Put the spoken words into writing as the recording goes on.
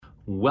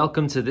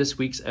Welcome to this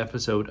week's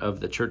episode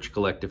of the Church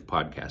Collective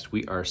podcast.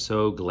 We are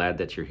so glad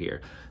that you're here.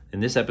 In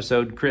this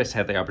episode, Chris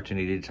had the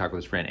opportunity to talk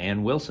with his friend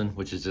Ann Wilson,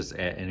 which is just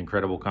an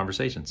incredible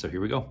conversation. So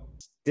here we go.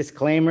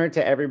 Disclaimer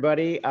to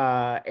everybody,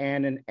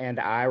 Ann and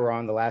I were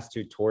on the last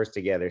two tours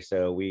together,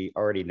 so we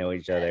already know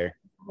each other.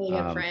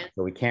 So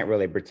we can't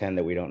really pretend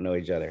that we don't know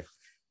each other.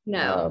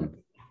 No.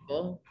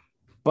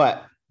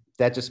 But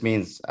that just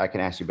means I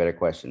can ask you better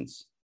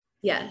questions.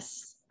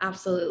 Yes,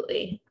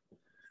 absolutely.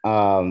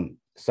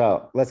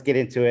 So let's get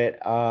into it.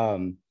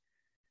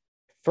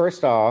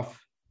 First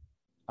off,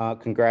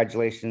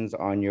 congratulations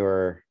on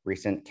your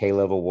recent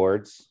K-Love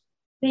Awards.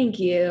 Thank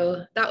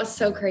you. That was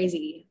so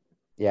crazy.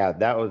 Yeah,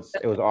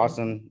 it was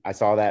awesome. I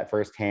saw that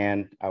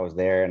firsthand. I was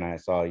there and I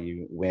saw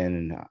you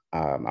win.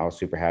 I was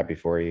super happy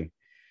for you.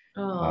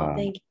 Oh,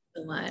 thank you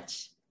so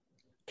much.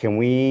 Can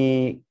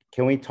we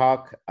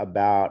talk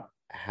about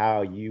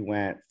how you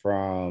went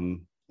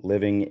from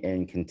living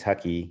in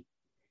Kentucky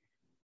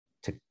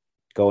to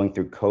going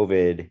through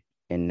COVID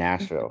in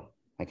Nashville?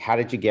 Like, how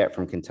did you get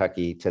from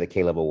Kentucky to the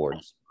K-Love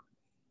Awards?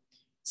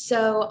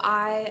 So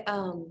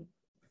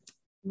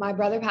my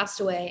brother passed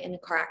away in a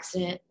car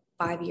accident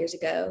 5 years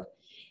ago.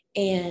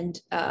 And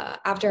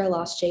after I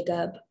lost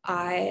Jacob,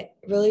 I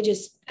really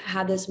just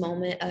had this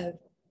moment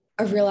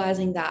of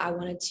realizing that I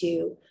wanted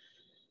to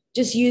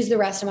just use the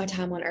rest of my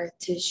time on earth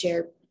to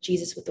share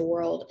Jesus with the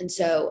world. And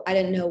so I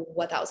didn't know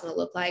what that was going to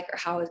look like or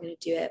how I was going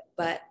to do it,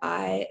 but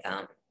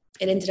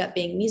it ended up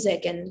being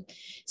music. And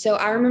so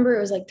I remember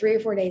it was like 3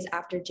 or 4 days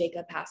after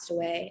Jacob passed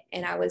away,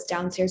 and I was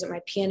downstairs at my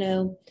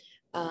piano,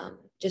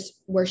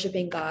 just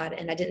worshiping God,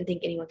 and I didn't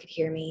think anyone could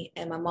hear me.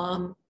 And my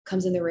mom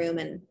comes in the room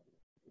and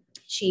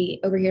she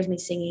overhears me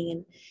singing,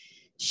 and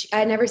I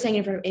had never sang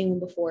in front of anyone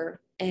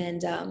before.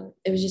 And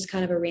it was just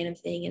kind of a random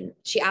thing. And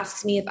she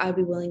asks me if I would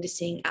be willing to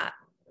sing at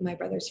my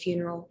brother's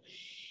funeral.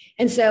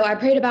 And so I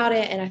prayed about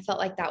it, and I felt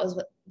like that was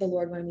what the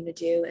Lord wanted me to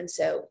do. And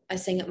so I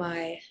sang at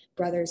my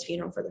brother's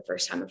funeral for the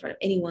first time in front of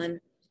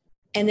anyone.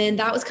 And then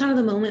that was kind of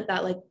the moment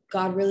that like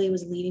God really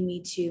was leading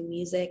me to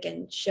music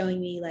and showing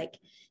me like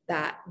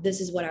that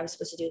this is what I was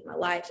supposed to do with my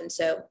life. And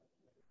so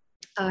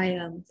I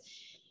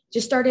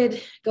just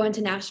started going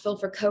to Nashville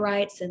for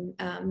co-writes, and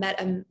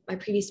met my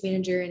previous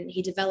manager, and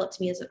he developed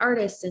me as an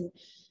artist, and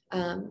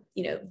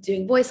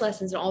doing voice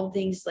lessons and all the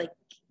things like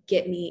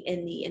get me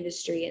in the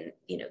industry and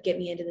get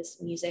me into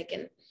this music.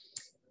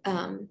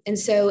 And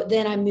so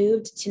then I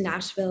moved to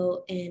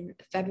Nashville in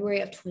February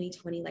of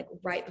 2020, like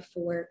right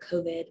before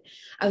COVID.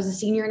 I was a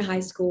senior in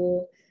high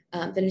school,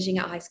 finishing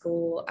out high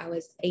school. I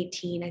was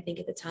 18, I think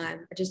at the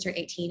time. I just turned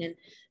 18 and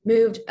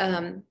moved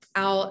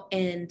out,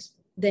 and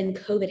then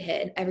COVID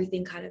hit and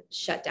everything kind of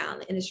shut down.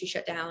 The industry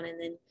shut down. And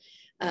then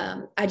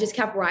I just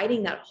kept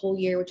writing that whole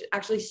year, which is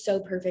actually so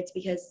perfect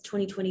because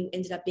 2020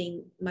 ended up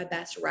being my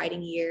best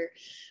writing year.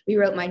 We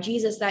wrote My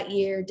Jesus that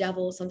year,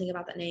 Devil, something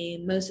about that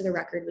name. Most of the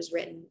record was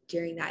written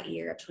during that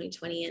year of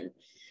 2020.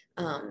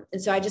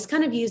 And so I just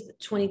kind of used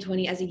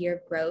 2020 as a year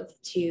of growth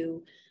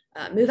to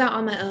move out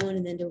on my own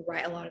and then to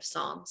write a lot of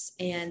songs.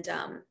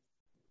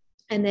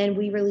 And then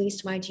we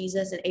released My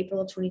Jesus in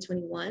April of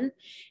 2021.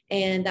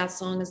 And that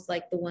song is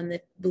like the one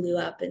that blew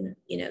up and,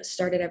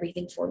 started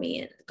everything for me.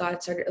 And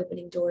God started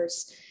opening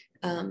doors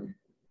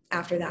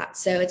after that.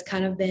 So it's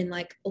kind of been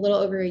like a little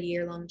over a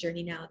year-long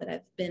journey now that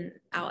I've been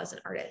out as an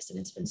artist, and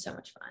it's been so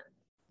much fun.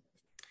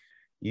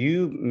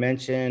 You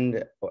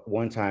mentioned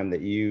one time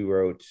that you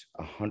wrote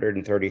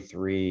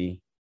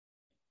 133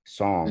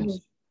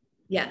 songs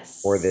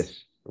Yes. for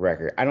this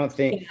record. I don't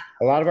think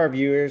a lot of our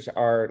viewers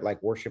are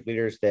like worship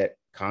leaders that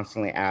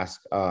constantly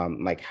ask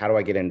like, how do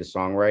I get into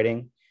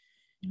songwriting?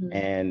 Mm-hmm.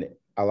 And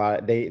a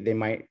lot they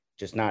might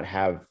just not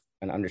have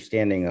an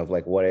understanding of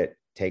like what it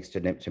takes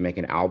to make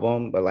an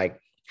album. But like,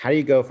 how do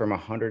you go from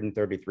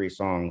 133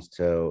 songs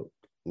to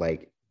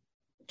like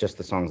just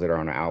the songs that are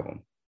on an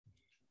album?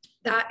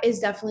 That is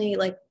definitely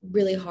like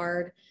really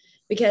hard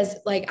because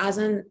like as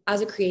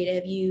a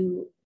creative,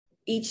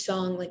 each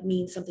song like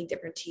means something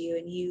different to you,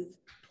 and you've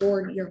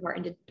poured your heart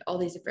into all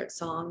these different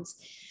songs.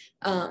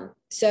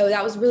 So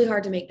that was really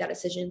hard to make that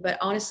decision. But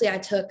honestly,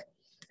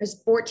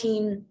 there's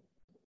 14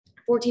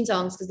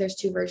 songs because there's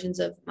 2 versions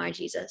of My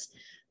Jesus.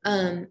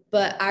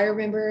 But I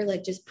remember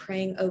like just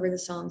praying over the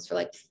songs for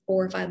like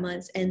 4 or 5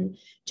 months and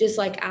just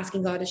like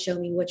asking God to show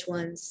me which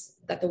ones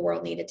that the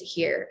world needed to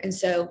hear. And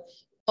so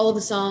all of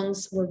the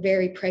songs were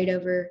very prayed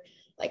over.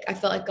 Like I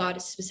felt like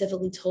God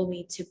specifically told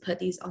me to put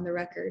these on the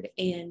record,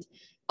 and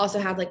also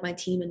have like my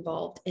team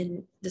involved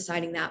in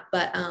deciding that.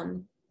 But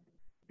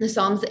the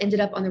songs that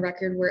ended up on the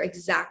record were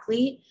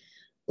exactly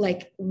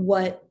like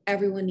what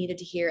everyone needed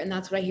to hear. And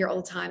that's what I hear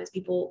all the time is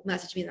people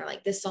message me and they're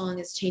like, this song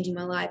is changing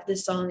my life.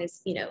 This song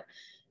is,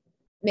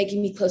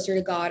 making me closer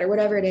to God or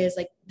whatever it is.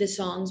 Like the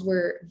songs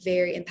were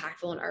very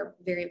impactful and are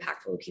very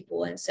impactful to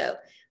people. And so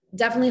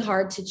definitely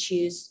hard to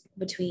choose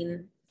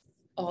between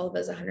all of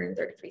those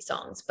 133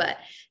 songs, but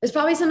there's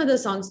probably some of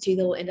those songs too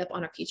that will end up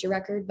on a future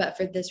record. But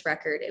for this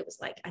record, it was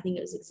like, I think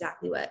it was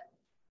exactly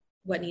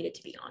what needed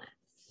to be on it.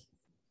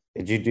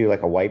 Did you do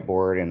like a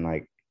whiteboard and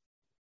like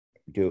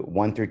do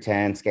 1 through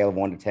 10, scale of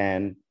 1 to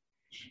 10?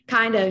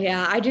 Kind of,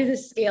 yeah. I do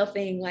this scale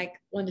thing like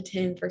 1 to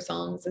 10 for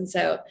songs. And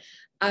so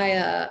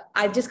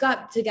I just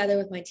got together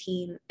with my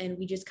team and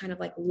we just kind of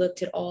like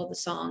looked at all the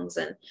songs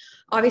and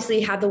obviously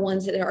had the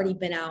ones that had already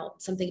been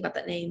out, something about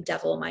that name,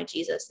 Devil, My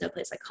Jesus, No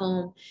Place Like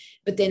Home.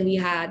 But then we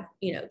had,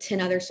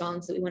 10 other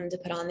songs that we wanted to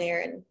put on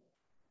there. And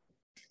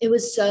it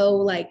was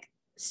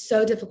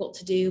so difficult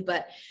to do.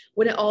 But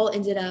when it all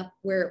ended up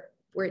where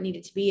it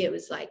needed to be, it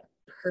was like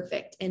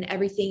perfect. And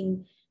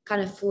everything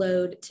kind of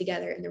flowed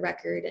together in the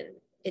record. And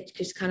it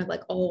just kind of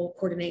like all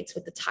coordinates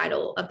with the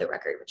title of the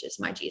record, which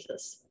is My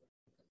Jesus.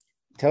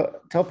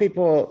 Tell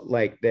people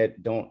like that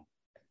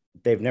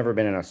they've never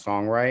been in a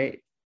songwrite.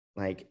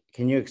 Like,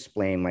 can you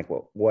explain like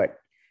what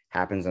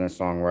happens in a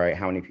songwrite,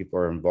 how many people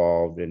are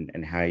involved,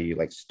 and how you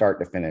like start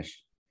to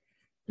finish?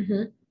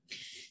 Mm-hmm.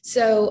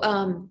 So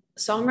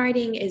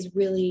songwriting is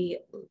really,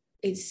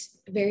 it's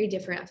very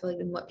different, I feel like,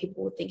 than what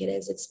people would think it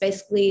is. It's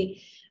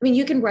basically, I mean,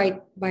 you can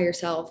write by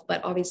yourself,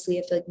 but obviously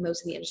I feel like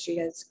most of the industry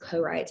does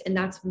co-writes. And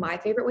that's my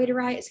favorite way to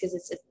write, is because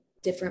it's a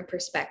different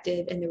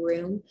perspective in the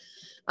room.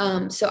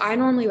 So I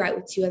normally write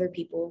with 2 other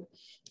people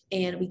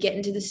and we get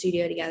into the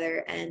studio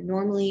together. And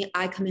normally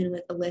I come in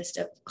with a list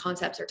of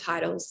concepts or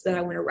titles that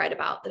I want to write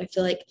about, that I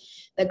feel like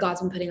that God's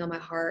been putting on my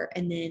heart.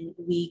 And then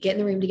we get in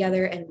the room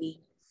together and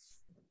we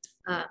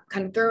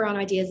kind of throw around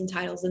ideas and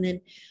titles. And then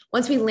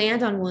once we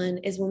land on one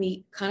is when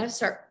we kind of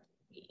start,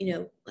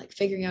 like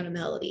figuring out a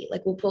melody.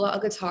 Like we'll pull out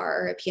a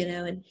guitar or a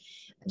piano and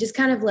just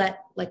kind of let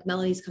like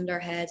melodies come to our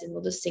heads and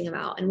we'll just sing them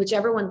out. And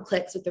whichever one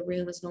clicks with the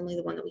room is normally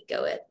the one that we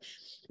go with.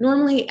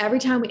 Normally, every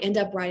time we end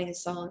up writing a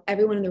song,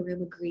 everyone in the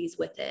room agrees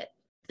with it.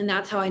 And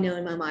that's how I know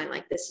in my mind,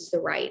 like, this is the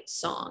right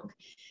song.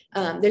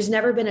 There's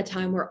never been a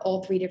time where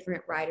all 3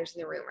 different writers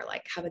in the room are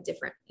like, have a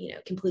different,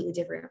 completely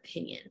different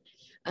opinion.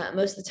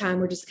 Most of the time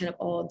we're just kind of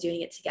all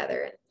doing it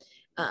together.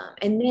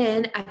 And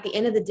then at the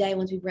end of the day,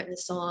 once we've written the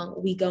song,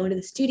 we go into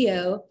the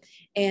studio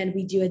and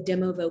we do a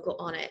demo vocal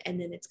on it. And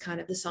then it's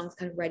kind of, the song's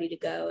kind of ready to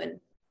go and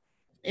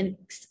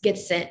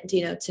gets sent,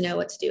 to know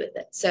what to do with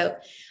it. So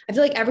I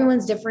feel like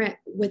everyone's different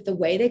with the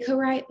way they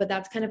co-write, but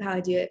that's kind of how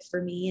I do it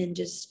for me. And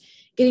just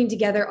getting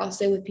together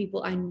also with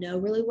people I know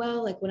really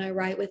well. Like when I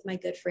write with my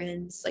good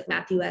friends, like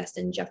Matthew West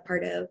and Jeff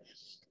Pardo,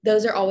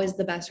 those are always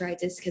the best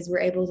writes, is because we're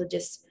able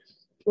to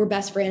we're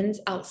best friends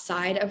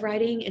outside of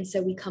writing. And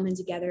so we come in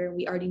together and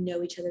we already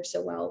know each other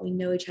so well. We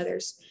know each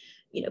other's,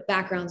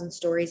 backgrounds and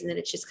stories. And then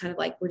it's just kind of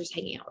like, we're just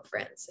hanging out with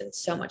friends. And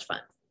it's so much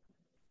fun.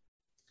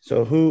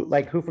 So who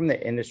from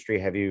the industry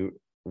have you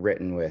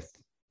written with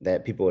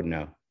that people would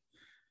know?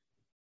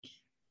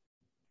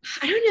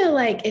 I don't know,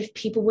 like, if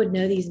people would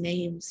know these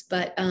names,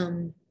 but I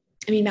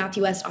mean,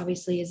 Matthew West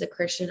obviously is a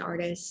Christian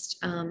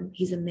artist.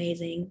 He's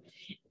amazing.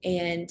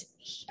 And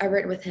I've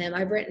written with him.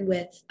 I've written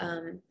with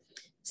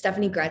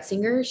Stephanie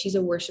Gretzinger. She's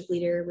a worship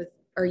leader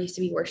used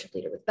to be worship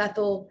leader with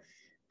Bethel.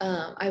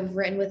 I've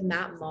written with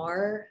Matt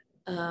Maher,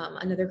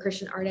 another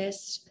Christian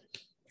artist.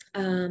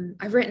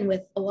 I've written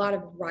with a lot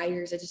of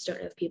writers. I just don't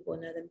know if people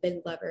know them.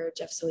 Ben Glover,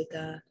 Jeff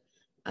Soika,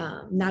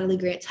 Natalie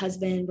Grant's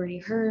husband,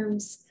 Bernie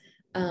Herms.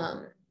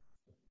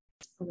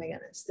 Oh my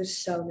goodness, there's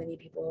so many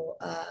people.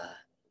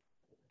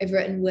 I've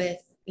written with,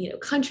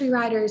 country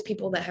writers,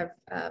 people that have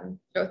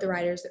wrote the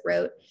writers that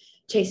wrote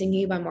Chasing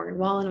You by Morgan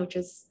Wallen, which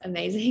was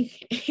amazing.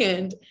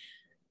 And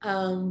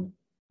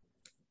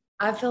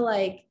I feel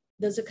like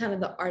those are kind of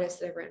the artists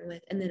that I've written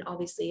with. And then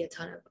obviously a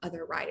ton of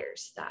other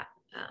writers that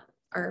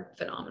are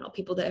phenomenal,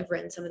 people that have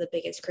written some of the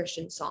biggest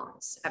Christian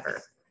songs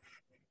ever.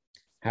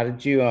 How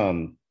did you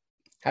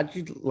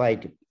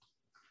like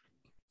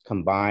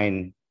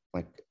combine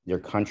like your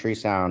country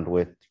sound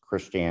with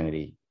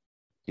Christianity?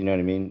 You know what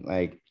I mean?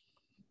 Like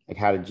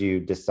how did you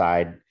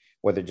decide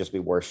whether it just be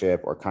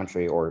worship or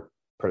country or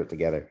put it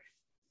together?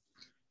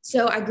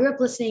 So I grew up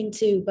listening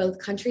to both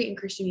country and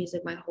Christian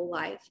music my whole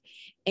life.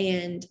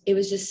 And it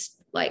was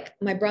just like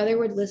my brother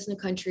would listen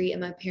to country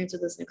and my parents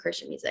would listen to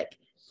Christian music.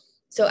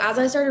 So as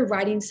I started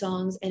writing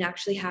songs and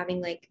actually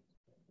having like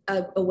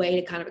a way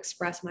to kind of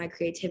express my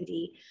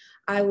creativity,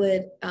 I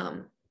want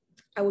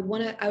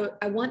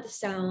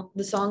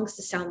the songs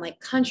to sound like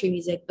country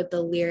music, but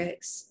the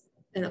lyrics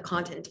and the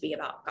content to be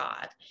about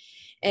God.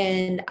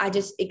 And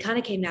it kind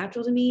of came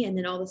natural to me. And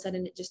then all of a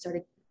sudden it just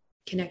started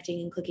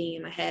connecting and clicking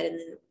in my head, and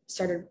then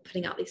started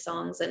putting out these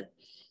songs. And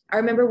I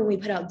remember when we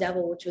put out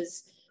Devil,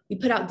 we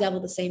put out Devil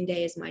the same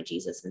day as My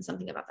Jesus, and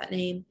something about that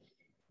name.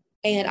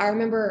 And I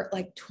remember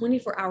like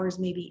 24 hours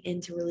maybe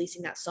into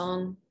releasing that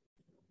song,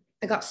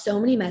 I got so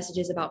many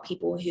messages about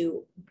people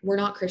who were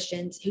not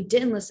Christians, who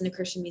didn't listen to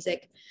Christian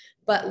music,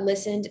 but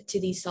listened to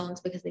these songs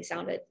because they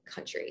sounded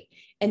country.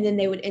 And then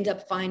they would end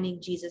up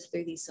finding Jesus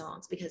through these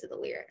songs because of the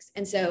lyrics.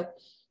 And so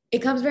it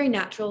comes very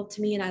natural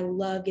to me, and I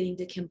love getting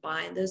to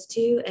combine those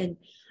two. And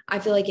I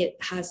feel like it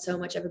has so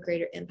much of a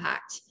greater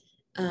impact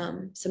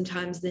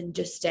sometimes than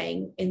just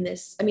staying in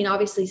this. I mean,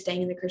 obviously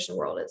staying in the Christian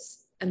world is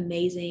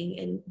amazing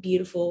and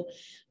beautiful,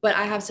 but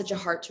I have such a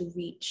heart to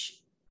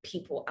reach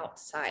people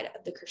outside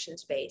of the Christian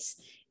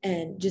space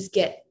and just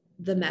get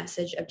the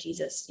message of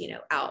Jesus,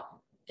 out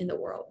in the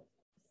world.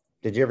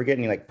 Did you ever get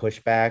any like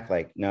pushback?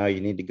 Like, no,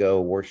 you need to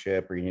go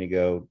worship or you need to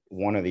go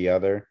one or the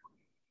other?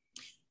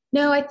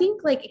 No, I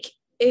think like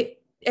it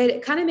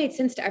kind of made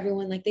sense to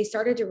everyone. Like they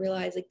started to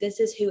realize like this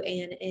is who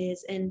Anne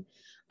is. And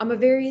I'm a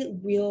very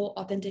real,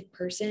 authentic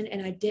person.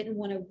 And I didn't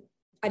want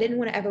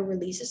to ever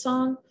release a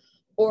song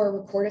or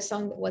record a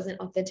song that wasn't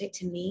authentic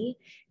to me.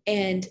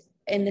 And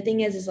and the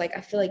thing is like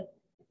I feel like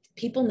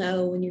people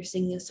know when you're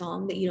singing a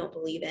song that you don't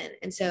believe in.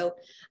 And so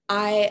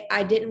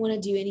I didn't want to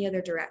do any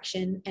other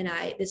direction. And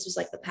this was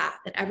like the path.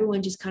 And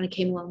everyone just kind of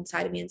came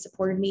alongside of me and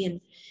supported me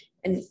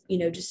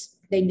and just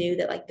they knew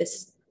that like this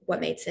is what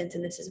made sense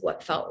and this is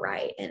what felt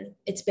right. And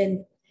it's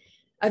been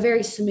a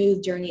very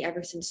smooth journey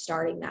ever since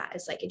starting that.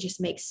 It's like it just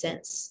makes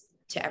sense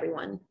to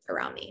everyone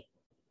around me.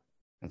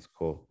 That's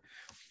cool.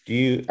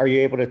 Are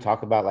you able to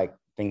talk about like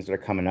things that are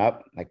coming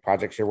up, like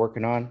projects you're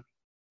working on,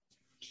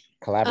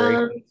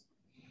 collaboration?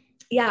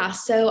 Yeah,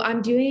 so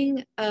I'm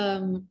doing I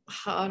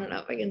don't know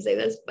if I can say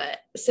this, but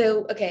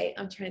so okay,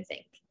 I'm trying to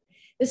think.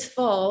 This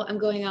fall, I'm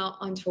going out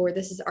on tour.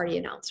 This is already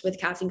announced with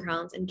Casting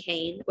Crowns and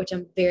Kane, which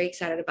I'm very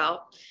excited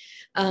about.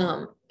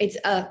 It's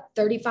a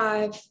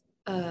 35,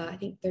 I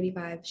think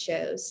 35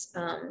 shows.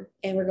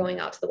 And we're going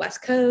out to the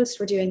West Coast.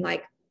 We're doing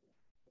like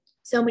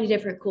so many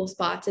different cool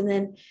spots. And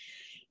then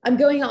I'm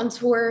going on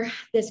tour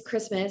this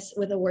Christmas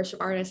with a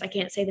worship artist. I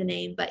can't say the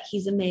name, but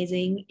he's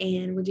amazing.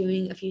 And we're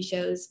doing a few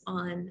shows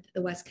on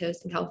the West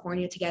Coast in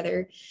California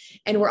together.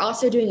 And we're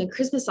also doing a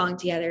Christmas song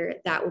together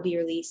that will be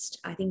released,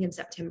 I think, in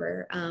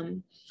September.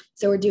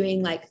 So we're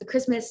doing like a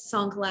Christmas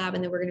song collab,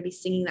 and then we're going to be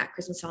singing that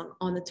Christmas song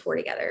on the tour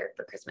together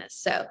for Christmas.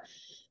 So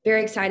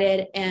very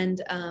excited.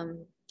 And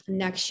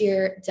next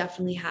year,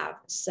 definitely have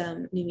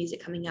some new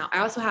music coming out. I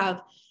also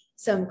have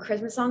some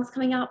Christmas songs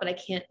coming out, but I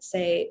can't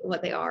say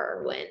what they are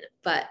or when,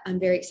 but I'm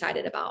very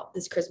excited about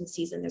this Christmas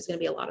season. There's going to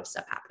be a lot of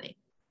stuff happening.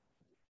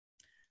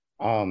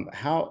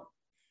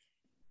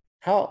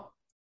 How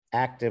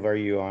active are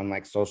you on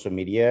like social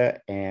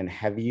media? And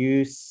have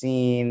you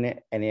seen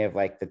any of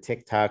like the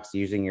TikToks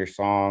using your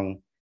song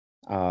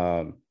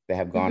that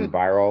have gone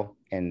viral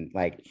in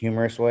like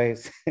humorous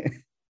ways?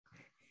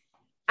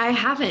 I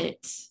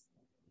haven't.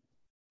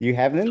 You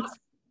haven't?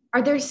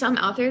 Are there some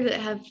out there that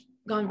have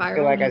gone viral? I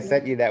feel like I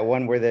sent you that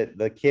one where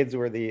the kids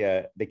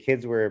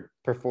were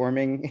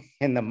performing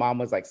and the mom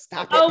was like,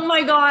 "Stop it." Oh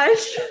my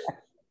gosh.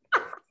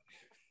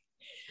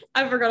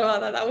 I forgot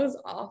about that. That was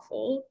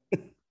awful.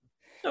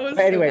 That was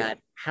anyway, so bad.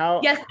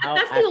 how That's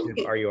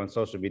active are you on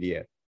social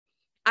media?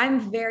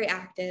 I'm very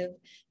active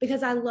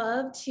because I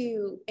love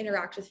to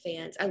interact with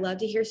fans. I love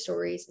to hear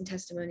stories and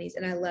testimonies,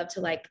 and I love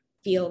to like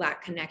feel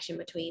that connection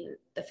between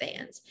the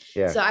fans.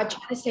 Yeah. So I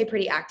try to stay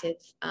pretty active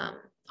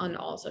on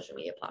all social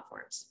media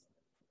platforms.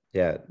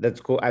 Yeah,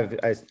 that's cool. I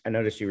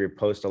noticed you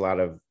repost a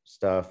lot of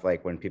stuff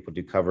like when people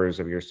do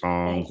covers of your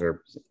songs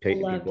or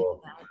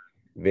people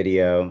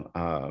video.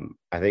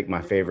 I think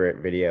my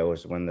favorite video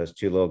was when those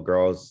two little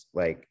girls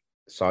like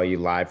saw you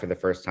live for the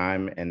first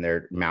time and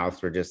their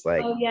mouths were just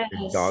like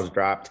jaws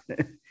dropped.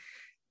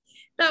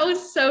 That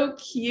was so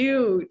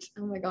cute.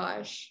 Oh my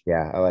gosh.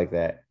 Yeah, I like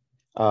that.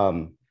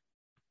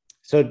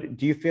 So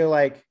do you feel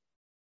like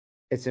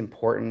it's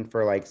important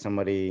for like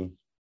somebody,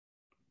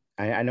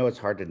 I know it's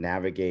hard to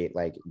navigate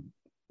like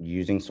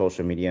using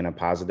social media in a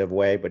positive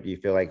way, but do you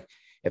feel like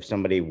if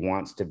somebody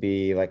wants to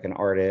be like an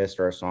artist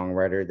or a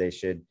songwriter, they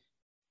should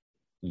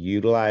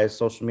utilize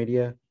social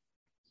media?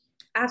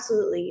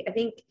 Absolutely. I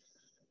think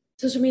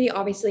social media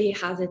obviously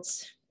has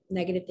its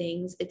negative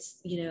things.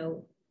 It's,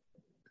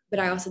 but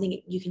I also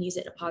think you can use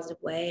it in a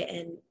positive way.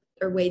 And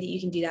a way that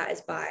you can do that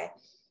is by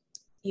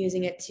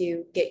using it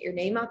to get your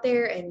name out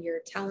there and your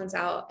talents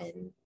out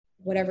and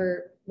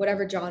whatever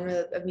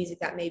genre of music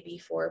that may be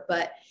for.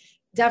 But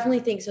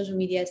definitely think social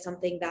media is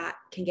something that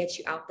can get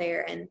you out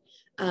there. And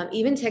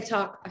even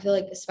TikTok, I feel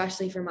like,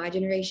 especially for my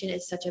generation,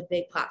 is such a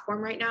big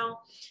platform right now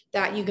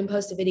that you can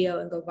post a video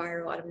and go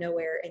viral out of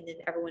nowhere. And then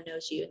everyone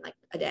knows you in like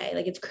a day.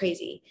 Like it's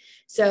crazy.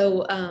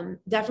 So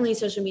definitely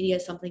social media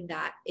is something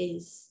that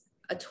is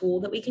a tool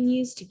that we can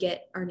use to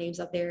get our names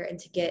out there and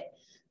to get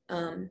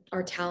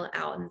our talent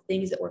out and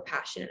things that we're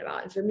passionate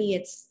about. And for me,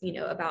 it's,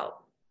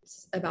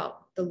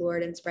 about the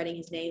Lord and spreading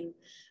his name.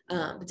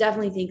 But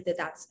definitely think that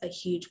that's a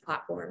huge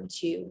platform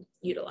to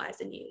utilize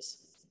and use.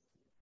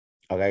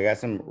 Okay, I got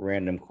some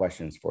random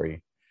questions for you.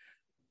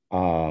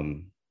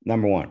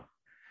 Number one,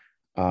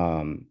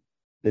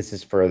 this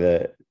is for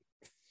the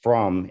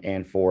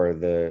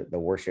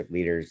worship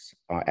leaders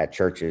at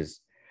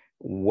churches.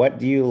 What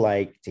do you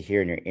like to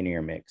hear in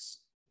your mix?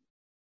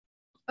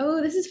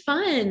 Oh, this is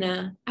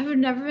fun. I've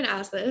never been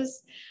asked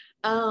this.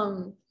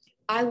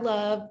 I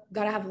love,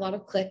 gotta have a lot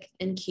of click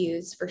and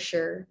cues for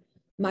sure.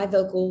 My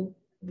vocal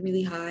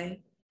really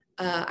high.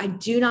 I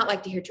do not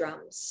like to hear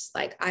drums.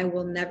 Like I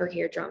will never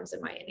hear drums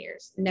in my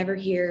in-ears. Never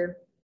hear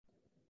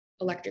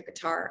electric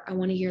guitar. I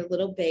want to hear a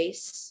little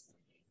bass.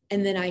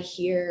 And then I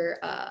hear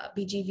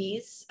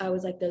BGVs. I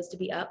always like those to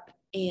be up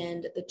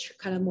and the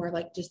kind of more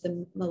like just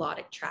the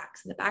melodic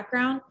tracks in the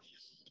background.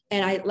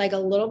 And I like a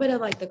little bit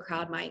of like the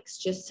crowd mics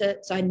just so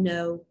I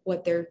know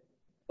what they're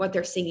what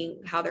they're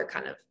singing, how they're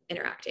kind of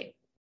interacting.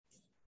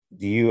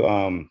 Do you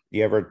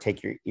ever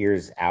take your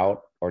ears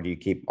out, or do you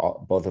keep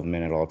both of them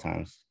in at all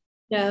times?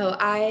 No,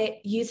 I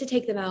used to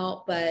take them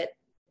out, but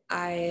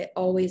I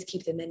always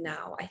keep them in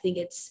now. I think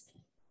it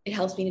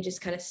helps me to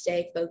just kind of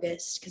stay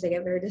focused because I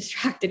get very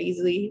distracted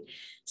easily.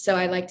 So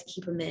I like to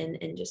keep them in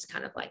and just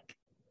kind of like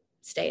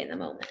stay in the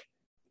moment.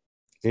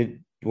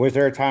 Was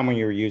there a time when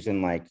you were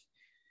using like,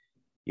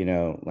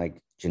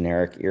 like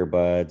generic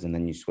earbuds and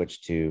then you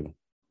switched to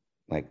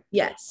like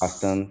yes,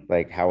 custom?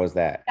 Like, how was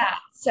that? Yeah.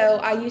 So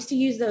I used to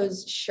use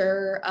those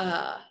Shure,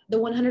 the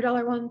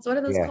 $100 ones. What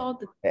are those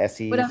called? The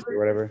SEs or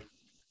whatever.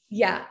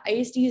 Yeah, I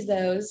used to use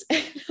those.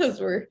 Those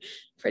were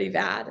pretty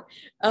bad.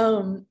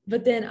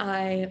 But then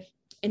I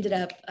ended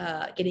up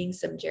getting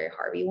some Jerry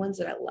Harvey ones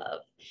that I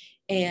love.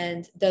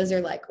 And those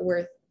are like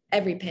worth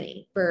every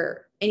penny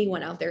for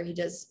anyone out there who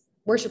does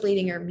worship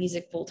leading or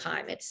music full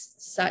time. It's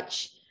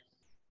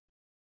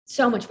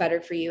so much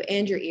better for you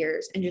and your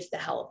ears and just the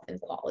health and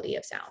quality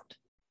of sound.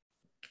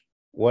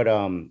 What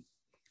are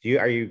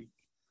you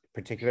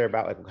particular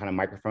about like what kind of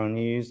microphone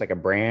you use, like a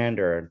brand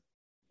or?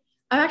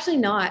 I'm actually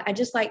not. I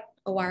just like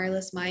a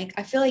wireless mic.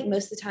 I feel like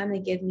most of the time they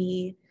give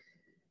me,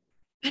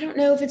 I don't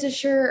know if it's a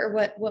Shure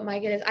or what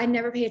mic it is. I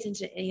never pay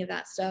attention to any of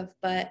that stuff,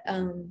 but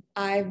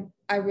I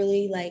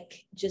really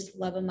like just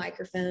love a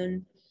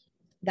microphone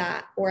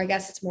that, or I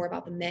guess it's more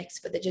about the mix,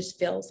 but that just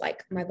feels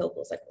like my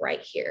vocals like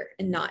right here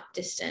and not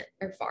distant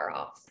or far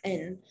off.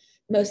 And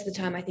most of the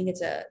time I think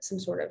it's some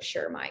sort of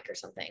Shure mic or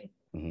something.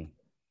 Mm-hmm.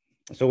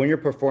 So when you're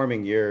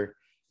performing,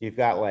 you've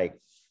got like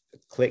a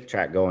click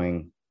track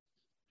going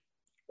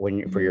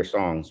for your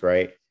songs,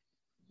 right?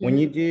 Mm-hmm. When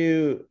you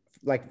do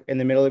like in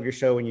the middle of your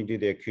show, when you do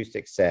the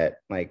acoustic set,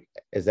 like,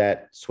 is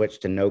that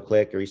switched to no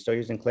click? Are you still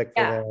using click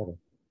for that?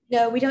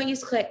 No, we don't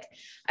use click.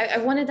 I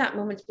wanted that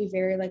moment to be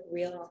very like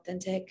real and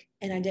authentic.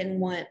 And I didn't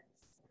want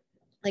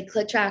like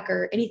click track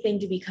or anything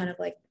to be kind of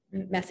like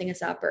messing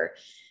us up or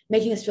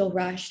making us feel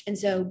rushed. And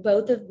so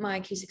both of my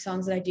acoustic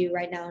songs that I do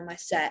right now in my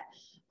set,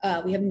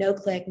 we have no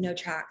click, no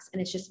tracks,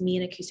 and it's just me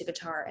and acoustic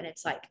guitar. And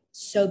it's like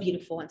so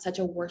beautiful and such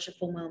a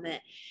worshipful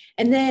moment.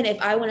 And then if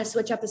I want to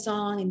switch up the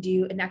song and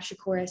do an extra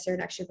chorus or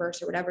an extra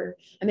verse or whatever,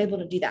 I'm able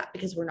to do that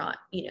because we're not,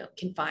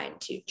 confined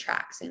to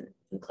tracks and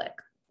click.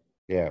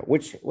 Yeah.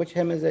 Which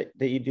hymn is it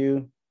that you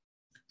do?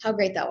 How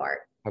Great Thou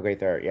Art. How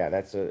Great Thou Art. Yeah,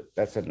 that's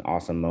an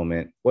awesome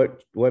moment.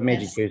 What made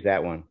you choose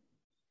that one?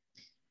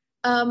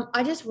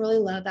 I just really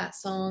love that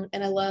song,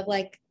 and I love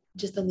like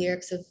just the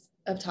lyrics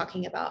of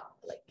talking about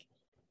like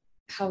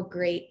how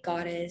great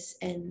God is,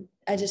 and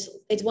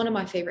it's one of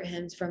my favorite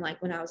hymns from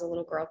like when I was a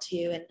little girl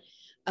too.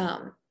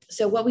 And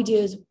so what we do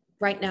is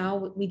right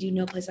now we do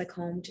No Place Like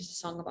Home, which is a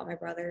song about my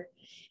brother,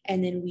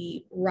 and then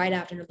right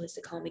after No Place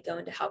Like Home we go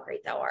into How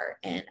Great Thou Art.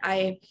 And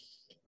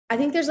I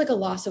think there's like a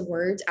loss of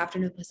words after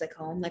No Place Like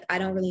Home. Like I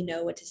don't really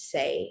know what to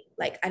say.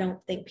 Like I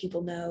don't think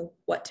people know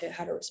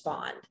how to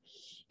respond.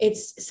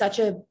 It's such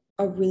a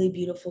really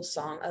beautiful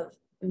song of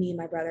me and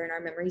my brother and our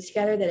memories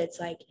together that it's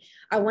like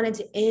I wanted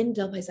to end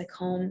No Place Like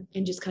Home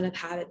and just kind of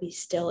have it be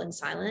still in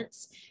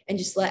silence and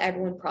just let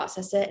everyone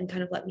process it and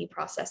kind of let me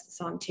process the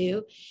song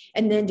too.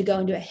 And then to go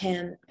into a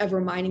hymn of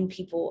reminding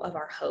people of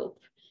our hope,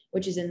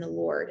 which is in the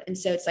Lord. And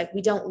so it's like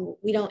we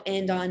don't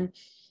end on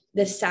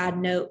this sad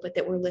note, but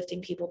that we're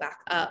lifting people back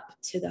up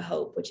to the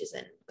hope which is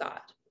in God.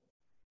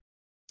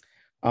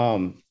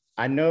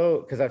 I know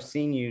because I've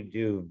seen you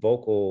do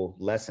vocal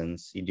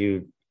lessons. You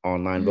do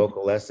online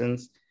vocal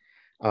lessons.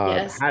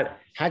 Yes.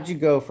 How'd you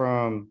go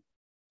from,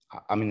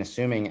 I mean,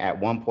 assuming at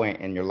one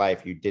point in your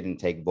life you didn't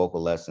take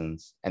vocal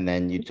lessons and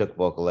then you took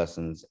vocal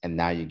lessons and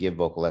now you give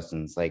vocal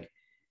lessons, like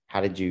how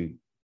did you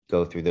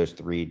go through those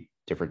 3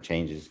 different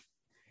changes?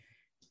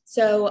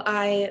 So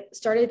I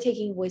started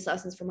taking voice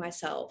lessons for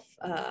myself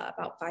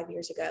about 5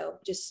 years ago.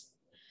 Just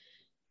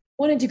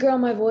wanted to grow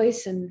my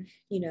voice, and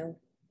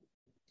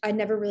I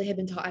never really had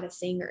been taught how to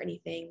sing or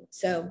anything.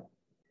 So,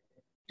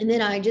 and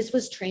then I just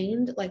was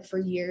trained like for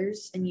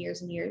years and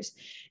years and years.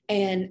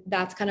 And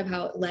that's kind of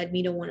how it led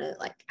me to want to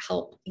like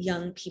help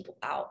young people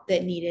out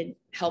that needed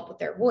help with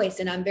their voice.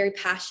 And I'm very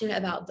passionate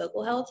about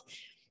vocal health.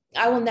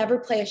 I will never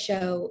play a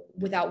show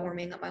without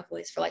warming up my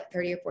voice for like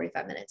 30 or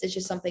 45 minutes. It's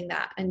just something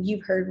that, and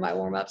you've heard my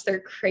warm-ups, they're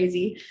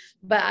crazy,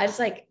 but I just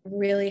like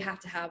really have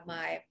to have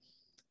my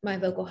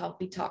vocal health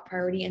be top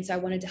priority. And so I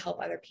wanted to help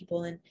other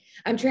people, and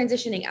I'm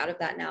transitioning out of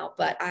that now,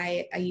 but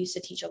I used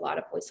to teach a lot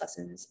of voice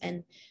lessons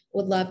and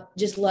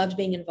loved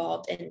being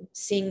involved and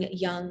seeing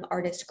young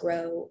artists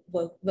grow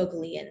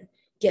vocally and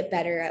get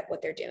better at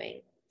what they're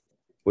doing.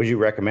 Would you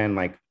recommend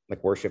like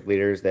worship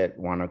leaders that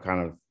want to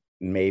kind of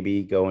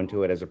maybe go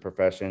into it as a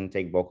profession,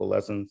 take vocal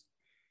lessons?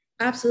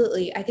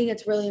 Absolutely. I think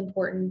it's really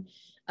important,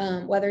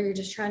 whether you're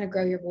just trying to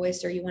grow your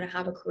voice or you want to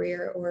have a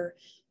career or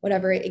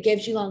whatever. It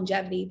gives you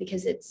longevity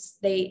because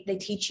they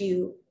teach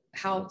you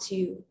how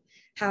to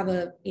have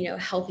a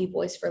healthy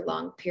voice for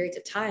long periods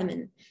of time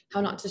and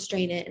how not to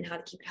strain it and how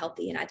to keep it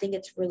healthy. And I think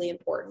it's really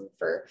important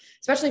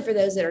especially for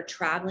those that are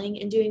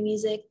traveling and doing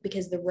music,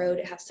 because the road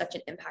has such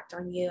an impact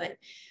on you. And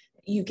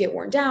you get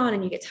worn down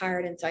and you get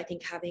tired. And so I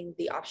think having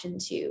the option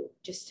to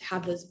just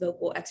have those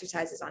vocal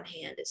exercises on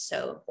hand is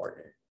so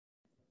important.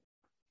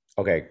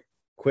 Okay,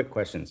 quick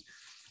questions.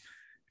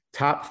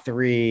 Top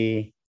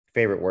 3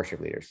 favorite worship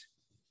leaders.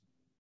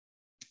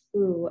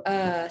 Ooh,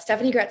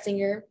 Stephanie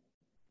Gretzinger,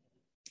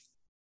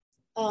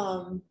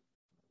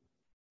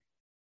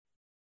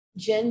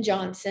 Jen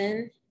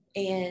Johnson,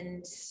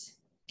 and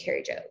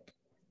Carrie Job.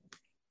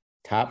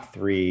 Top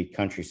 3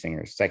 country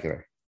singers,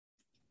 secular.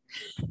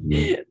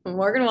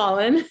 Morgan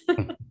Wallen.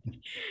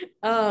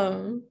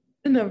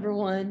 Number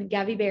 1,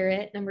 Gabby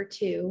Barrett, number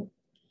 2,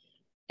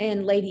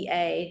 and Lady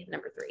A,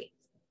 number 3.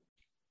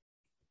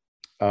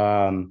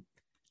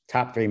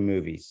 Top 3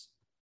 movies.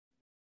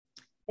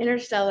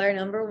 Interstellar,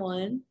 number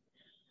 1.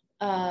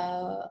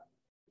 I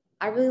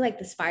really like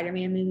the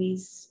Spider-Man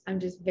movies. I'm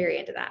just very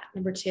into that.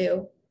 Number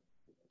 2.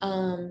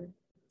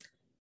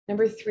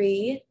 Number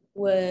 3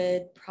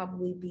 would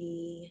probably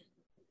be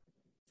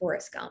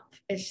Forrest Gump.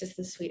 It's just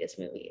the sweetest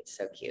movie. It's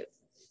so cute.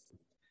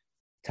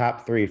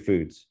 Top 3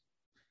 foods.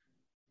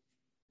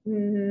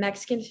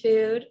 Mexican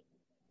food.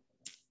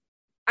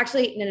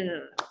 Actually,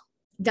 no.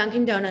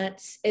 Dunkin'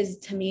 Donuts is,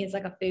 to me, it's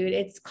like a food.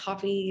 It's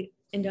coffee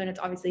and donuts,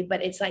 obviously,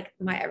 but it's like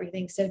my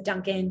everything. So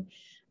Dunkin',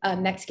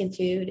 Mexican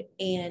food,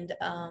 and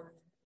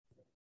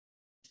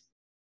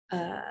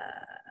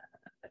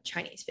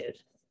Chinese food.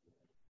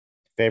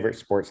 Favorite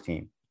sports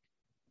team.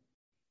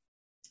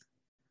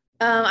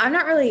 I'm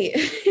not really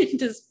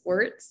into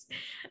sports,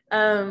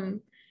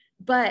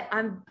 but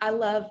I'm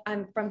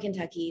from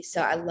Kentucky,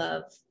 so I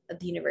love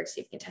the University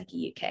of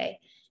Kentucky, UK.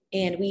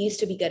 And we used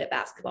to be good at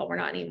basketball. We're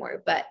not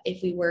anymore, but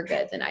if we were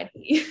good, then I'd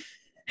be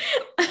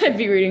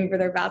rooting for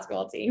their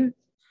basketball team.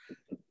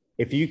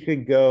 If you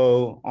could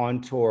go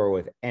on tour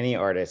with any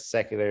artist,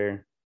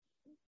 secular,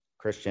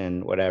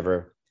 Christian,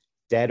 whatever,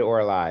 dead or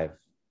alive,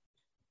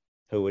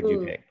 who would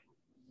you pick?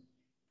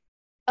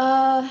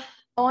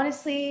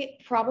 Honestly,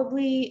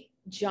 probably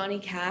Johnny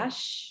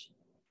Cash.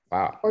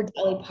 Wow. Or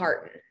Dolly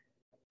Parton.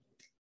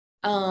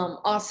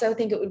 Also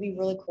think it would be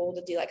really cool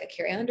to do like a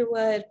Carrie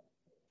Underwood,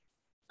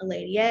 a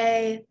Lady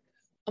A,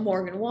 a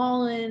Morgan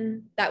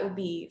Wallen. That would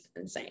be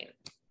insane.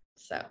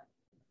 So.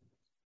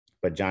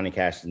 But Johnny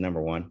Cash is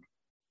number 1.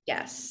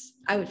 Yes,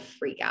 I would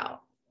freak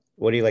out.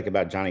 What do you like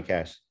about Johnny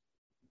Cash?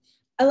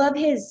 I love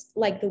his,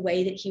 like, the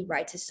way that he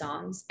writes his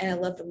songs, and I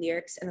love the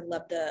lyrics, and I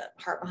love the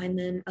heart behind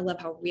them. I love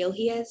how real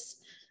he is,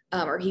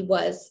 or he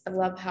was. I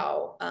love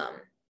how,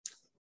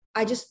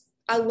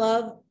 I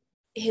love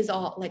his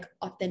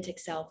authentic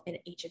self in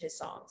each of his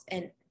songs.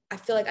 And I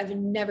feel like I've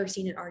never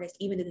seen an artist,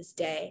 even to this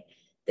day,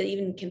 that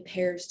even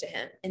compares to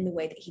him in the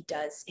way that he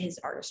does his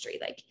artistry.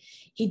 Like,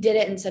 he did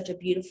it in such a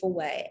beautiful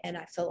way. And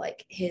I feel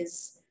like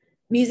his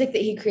music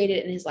that he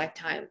created in his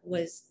lifetime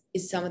is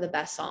some of the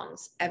best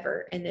songs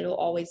ever. And it'll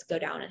always go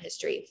down in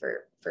history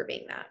for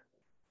being that.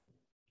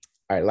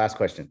 All right, last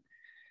question.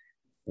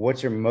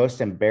 What's your most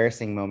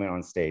embarrassing moment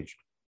on stage?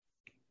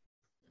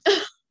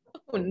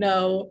 Oh,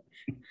 no.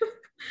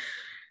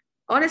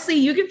 Honestly,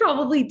 you could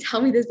probably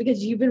tell me this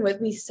because you've been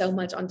with me so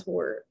much on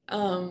tour.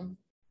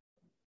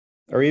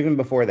 Or even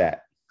before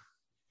that.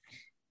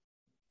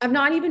 I've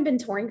not even been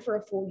touring for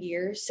a full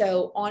year.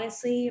 So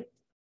honestly,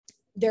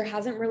 there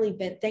hasn't really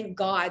been, thank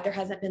God, there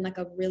hasn't been like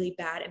a really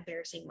bad,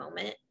 embarrassing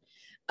moment.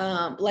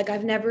 Like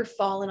I've never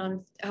fallen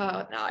on, no,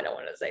 I don't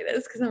want to say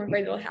this because I'm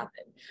afraid it'll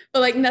happen.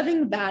 But like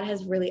nothing bad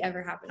has really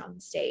ever happened on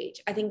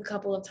stage. I think a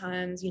couple of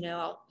times,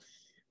 I'll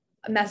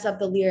mess up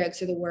the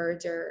lyrics or the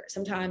words, or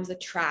sometimes the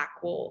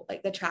tracks will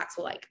like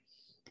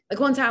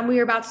one time we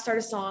were about to start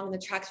a song and the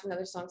tracks from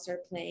another song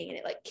started playing and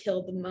it like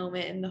killed the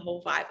moment and the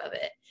whole vibe of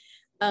it.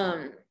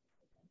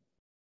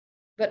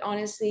 But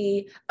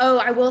honestly,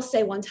 I will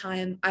say one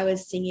time I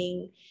was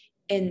singing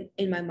in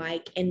my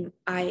mic and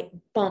I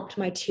bumped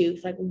my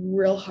tooth like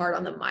real hard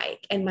on the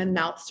mic and my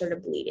mouth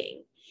started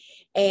bleeding.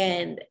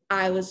 And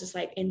I was just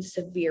like in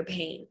severe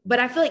pain, but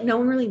I feel like no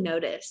one really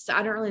noticed. So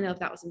I don't really know if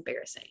that was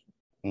embarrassing.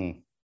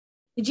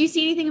 Did you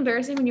see anything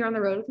embarrassing when you were on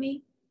the road with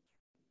me?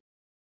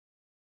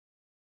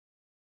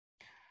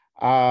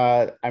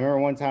 I remember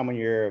one time when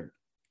your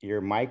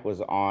mic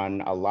was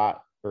on a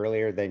lot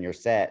earlier than your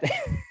set.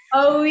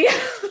 Oh yeah.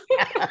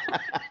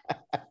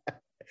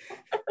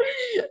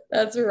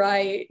 That's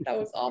right. That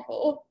was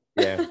awful.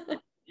 Yeah.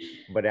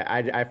 But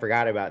I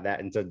forgot about that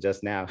until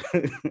just now.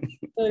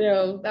 Oh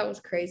no, that was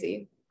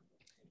crazy.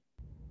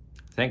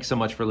 Thanks so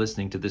much for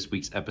listening to this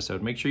week's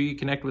episode. Make sure you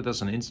connect with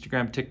us on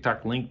Instagram,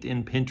 TikTok,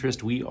 LinkedIn,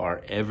 Pinterest. We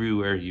are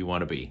everywhere you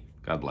want to be.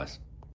 God bless.